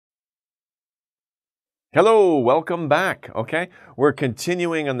Hello, welcome back. Okay, we're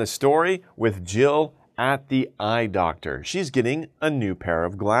continuing on the story with Jill at the eye doctor. She's getting a new pair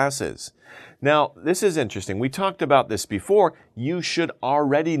of glasses. Now, this is interesting. We talked about this before. You should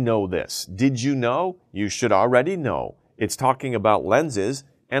already know this. Did you know? You should already know. It's talking about lenses,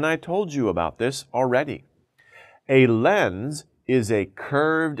 and I told you about this already. A lens is a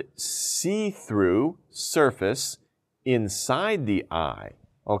curved, see-through surface inside the eye.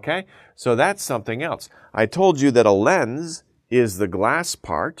 Okay, so that's something else. I told you that a lens is the glass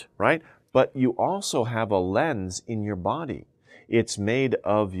part, right? But you also have a lens in your body. It's made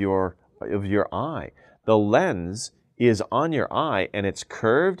of your eye. The lens is on your eye and it's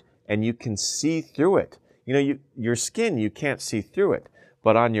curved and you can see through it. You know, your skin, you can't see through it.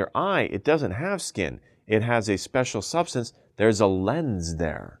 But on your eye, it doesn't have skin. It has a special substance. There's a lens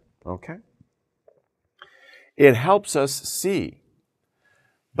there, okay? It helps us see.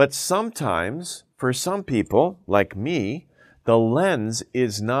 But sometimes, for some people, like me, the lens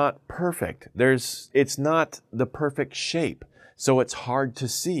is not perfect. It's not the perfect shape, so it's hard to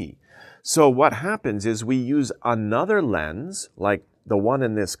see. So what happens is we use another lens, like the one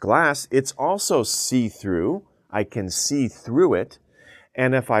in this glass. It's also see-through. I can see through it.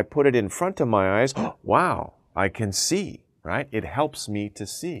 And if I put it in front of my eyes, wow, I can see, right? It helps me to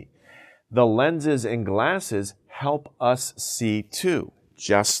see. The lenses in glasses help us see too,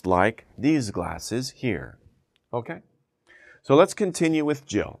 just like these glasses here. Okay? So let's continue with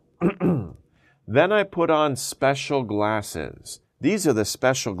Jill. Then I put on special glasses. These are the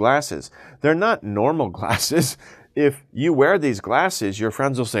special glasses. They're not normal glasses. If you wear these glasses, your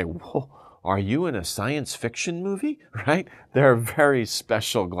friends will say, whoa, are you in a science fiction movie? Right? They're very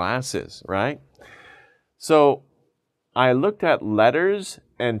special glasses, right? So I looked at letters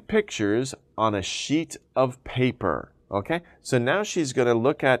and pictures on a sheet of paper. Okay, so now she's going to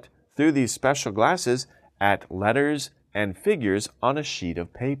look at, through these special glasses, at letters and figures on a sheet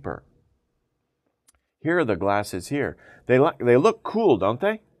of paper. Here are the glasses here. They look cool, don't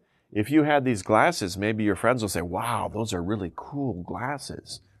they? If you had these glasses, maybe your friends will say, wow, those are really cool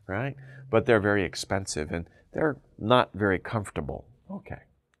glasses, right? But they're very expensive and they're not very comfortable.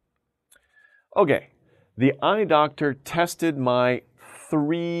 Okay, the eye doctor tested my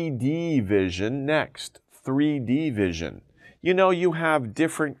 3D vision next. 3D vision. You know, you have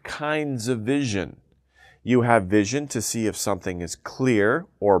different kinds of vision. You have vision to see if something is clear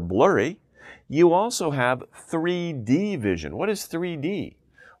or blurry. You also have 3D vision. What is 3D?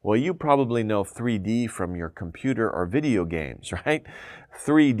 Well, you probably know 3D from your computer or video games, right?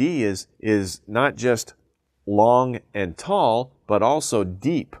 3D is not just long and tall, but also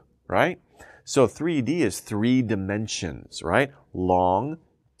deep, right? So 3D is 3 dimensions, right? Long,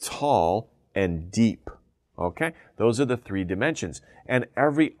 tall, and deep. Okay, those are the 3 dimensions. And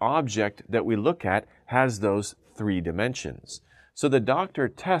every object that we look at has those 3 dimensions. So the doctor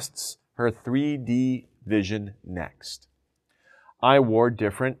tests her 3D vision next. I wore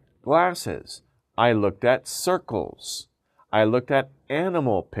different glasses. I looked at circles. I looked at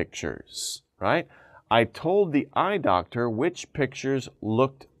animal pictures, right? I told the eye doctor which pictures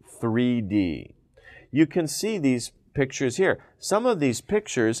looked 3D. You can see these pictures here. Some of these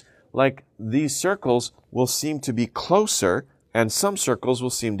pictures, like these circles, will seem to be closer and some circles will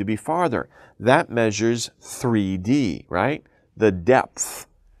seem to be farther. That measures 3D, right? The depth,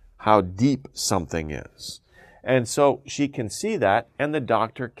 how deep something is. And so she can see that and the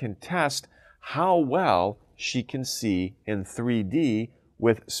doctor can test how well she can see in 3D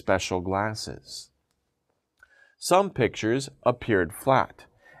with special glasses. Some pictures appeared flat.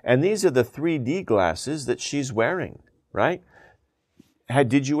 And these are the 3D glasses that she's wearing, right?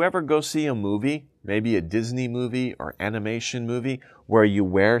 Did you ever go see a movie, maybe a Disney movie or animation movie, where you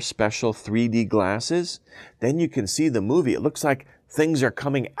wear special 3D glasses? Then you can see the movie. It looks like things are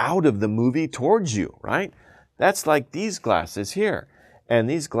coming out of the movie towards you, right? That's like these glasses here. And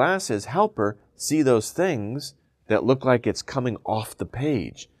these glasses help her see those things that look like it's coming off the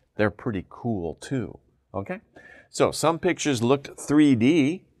page. They're pretty cool too, okay? So some pictures looked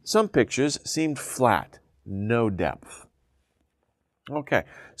 3D, some pictures seemed flat, no depth. Okay,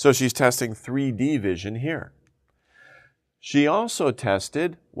 so she's testing 3D vision here. She also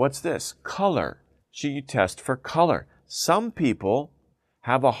tested, what's this? Color. She tests for color. Some people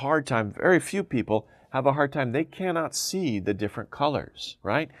have a hard time, very few people have a hard time. They cannot see the different colors,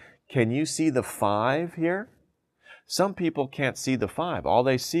 right? Can you see the 5 here? Some people can't see the 5. All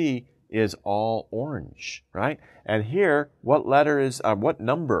they see is all orange, right? And here, what letter is, what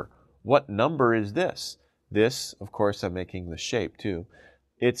number? What number is this? This, of course, I'm making the shape too.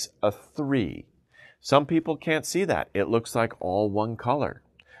 It's a 3. Some people can't see that. It looks like all one color.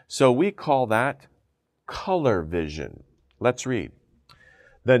 So we call that color vision. Let's read.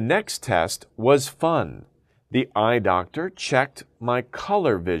 The next test was fun. The eye doctor checked my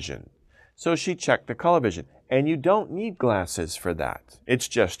color vision. So she checked the color vision. And you don't need glasses for that. It's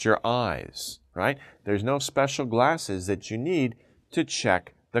just your eyes, right? There's no special glasses that you need to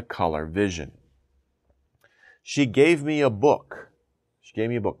check the color vision. She gave me a book. She gave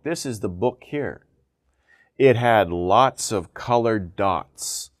me a book. This is the book here. It had lots of colored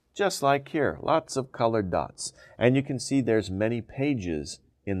dots, just like here, lots of colored dots. And you can see there's many pages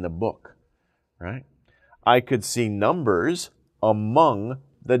in the book, right? I could see numbers among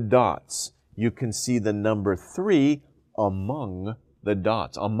the dots. You can see the number 3 among the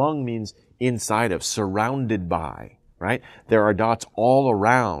dots. Among means inside of, surrounded by, right? There are dots all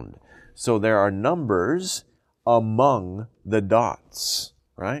around. So there are numbers among the dots,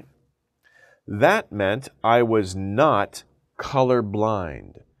 right? That meant I was not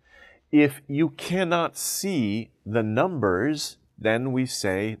colorblind. If you cannot see the numbers, then we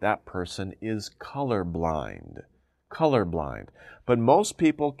say that person is colorblind. Colorblind. But most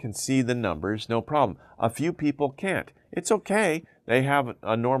people can see the numbers, no problem. A few people can't. It's okay. They have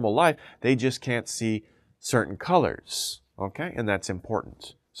a normal life. They just can't see certain colors, okay? And that's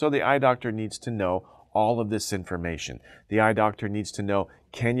important. So the eye doctor needs to know all of this information. The eye doctor needs to know,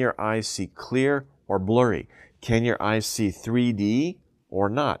 can your eyes see clear or blurry? Can your eyes see 3D or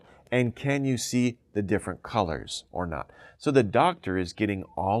not? And can you see the different colors or not? So the doctor is getting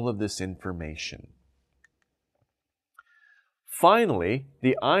all of this information. Finally,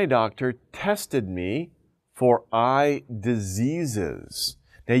 the eye doctor tested me for eye diseases.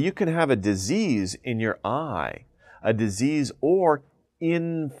 Now, you can have a disease in your eye, a disease or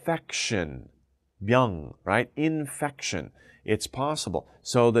infection. Byung, right? Infection. It's possible.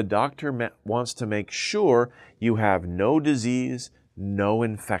 So the doctor wants to make sure you have no disease, no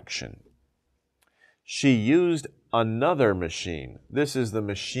infection. She used another machine. This is the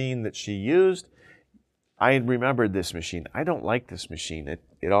machine that she used. I remembered this machine. I don't like this machine.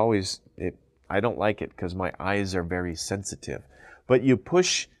 I don't like it because my eyes are very sensitive. But you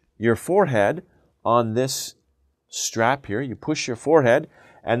push your forehead on this strap here. You push your forehead,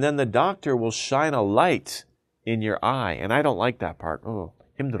 and then the doctor will shine a light in your eye. And I don't like that part. Oh,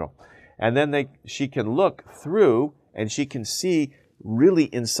 힘들어. And then she can look through, and she can see really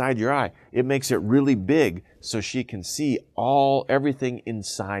inside your eye. It makes it really big, so she can see everything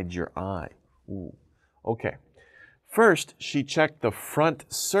inside your eye. Ooh. Okay. First, she checked the front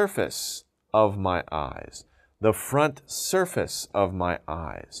surface of my eyes. The front surface of my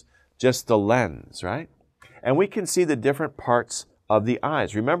eyes. Just the lens, right? And we can see the different parts of the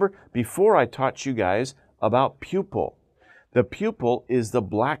eyes. Remember, before I taught you guys about pupil. The pupil is the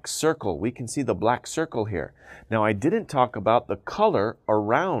black circle. We can see the black circle here. Now, I didn't talk about the color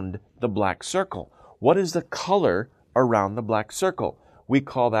around the black circle. What is the color around the black circle? We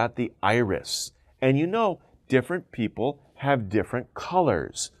call that the iris. And you know, different people have different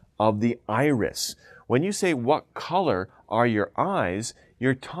colors of the iris. When you say what color are your eyes,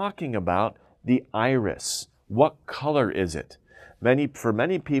 you're talking about the iris. What color is it? For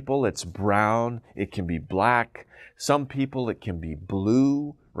many people, it's brown. It can be black. Some people, it can be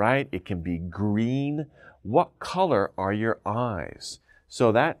blue, right? It can be green. What color are your eyes?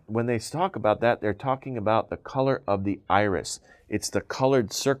 So that when they talk about that, they're talking about the color of the iris. It's the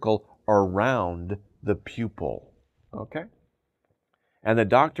colored circle around the pupil, okay? And the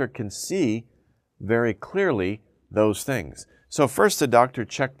doctor can see very clearly those things. So first the doctor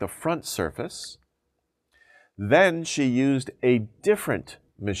checked the front surface. Then she used a different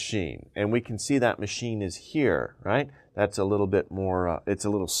machine. And we can see that machine is here, right? That's a little bit more, it's a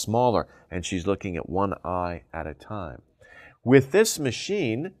little smaller. And she's looking at one eye at a time. With this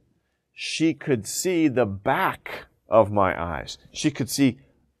machine, she could see the back of my eyes. She could see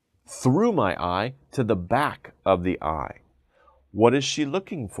through my eye to the back of the eye. What is she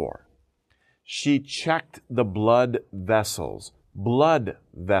looking for? She checked the blood vessels. Blood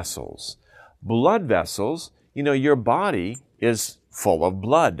vessels. Blood vessels, you know, your body is full of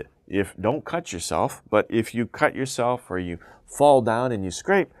blood. Don't cut yourself, but if you cut yourself or you fall down and you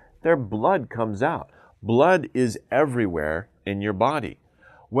scrape, their blood comes out. Blood is everywhere in your body.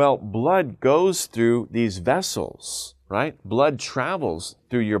 Well, blood goes through these vessels, right? Blood travels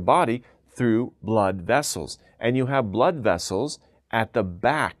through your body through blood vessels. And you have blood vessels at the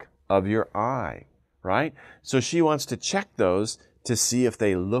back of your eye, right? So she wants to check those to see if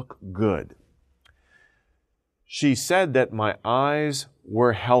they look good. She said that my eyes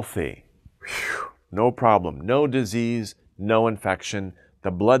were healthy. Whew, no problem, no disease, no infection.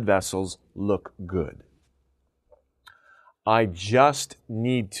 The blood vessels look good. I just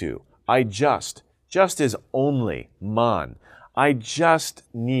need to. Just is only, man. I just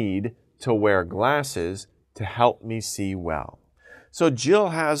need to wear glasses to help me see well. So Jill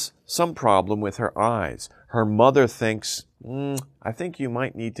has some problem with her eyes. Her mother thinks, I think you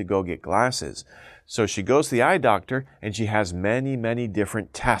might need to go get glasses. So she goes to the eye doctor and she has many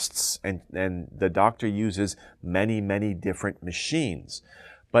different tests, and the doctor uses many different machines.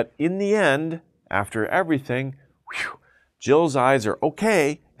 But in the end, after everything, Jill's eyes are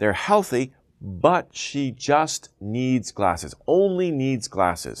okay, they're healthy, but she just needs glasses, only needs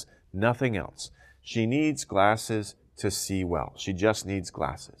glasses, nothing else. She needs glasses to see well. She just needs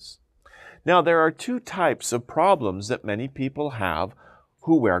glasses. Now, there are two types of problems that many people have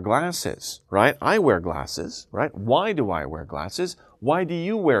who wear glasses, right? I wear glasses, right? Why do I wear glasses? Why do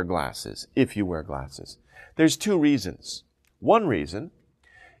you wear glasses if you wear glasses? There's two reasons. One reason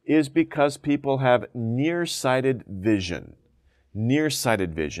is because people have nearsighted vision.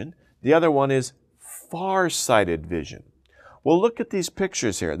 Nearsighted vision. The other one is farsighted vision. Well, look at these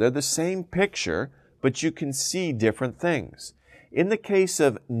pictures here. They're the same picture, but you can see different things. In the case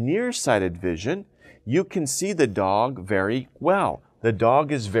of nearsighted vision, you can see the dog very well. The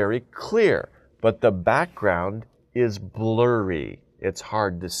dog is very clear, but the background is blurry. It's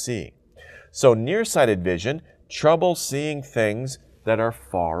hard to see. So nearsighted vision, trouble seeing things that are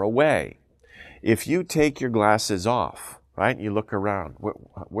far away. If you take your glasses off, right, you look around.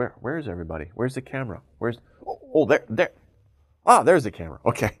 Where's everybody? Where's the camera? There. Ah, there's the camera.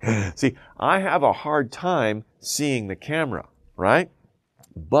 Okay. See, I have a hard time seeing the camera, right?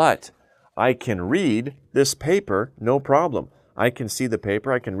 But I can read this paper, no problem. I can see the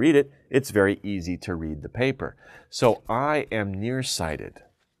paper, I can read it. It's very easy to read the paper. So I am nearsighted,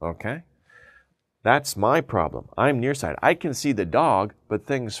 okay? That's my problem. I'm nearsighted. I can see the dog, but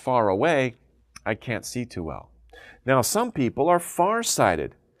things far away, I can't see too well. Now, some people are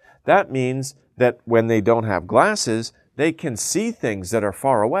farsighted. That means that when they don't have glasses, they can see things that are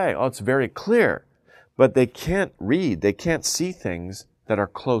far away. Oh, it's very clear. But they can't read. They can't see things that are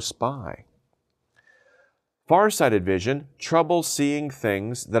close by. Farsighted vision, trouble seeing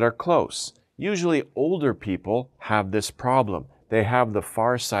things that are close. Usually older people have this problem. They have the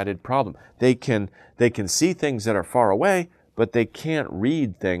farsighted problem. They can see things that are far away, but they can't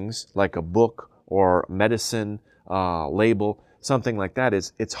read things like a book or medicine label, something like that.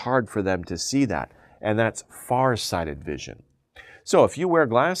 It's hard for them to see that, and that's farsighted vision. So if you wear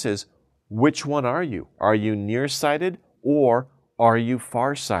glasses, which one are you? Are you nearsighted or are you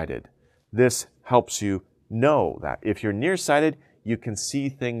farsighted? This helps you know that. If you're nearsighted, you can see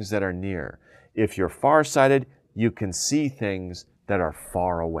things that are near. If you're farsighted, you can see things that are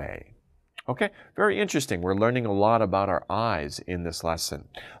far away. Okay, very interesting. We're learning a lot about our eyes in this lesson.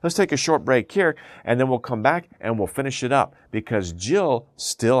 Let's take a short break here, and then we'll come back and we'll finish it up, because Jill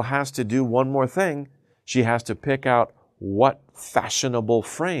still has to do one more thing. She has to pick out what fashionable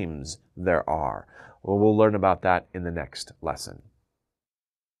frames there are. Well, we'll learn about that in the next lesson.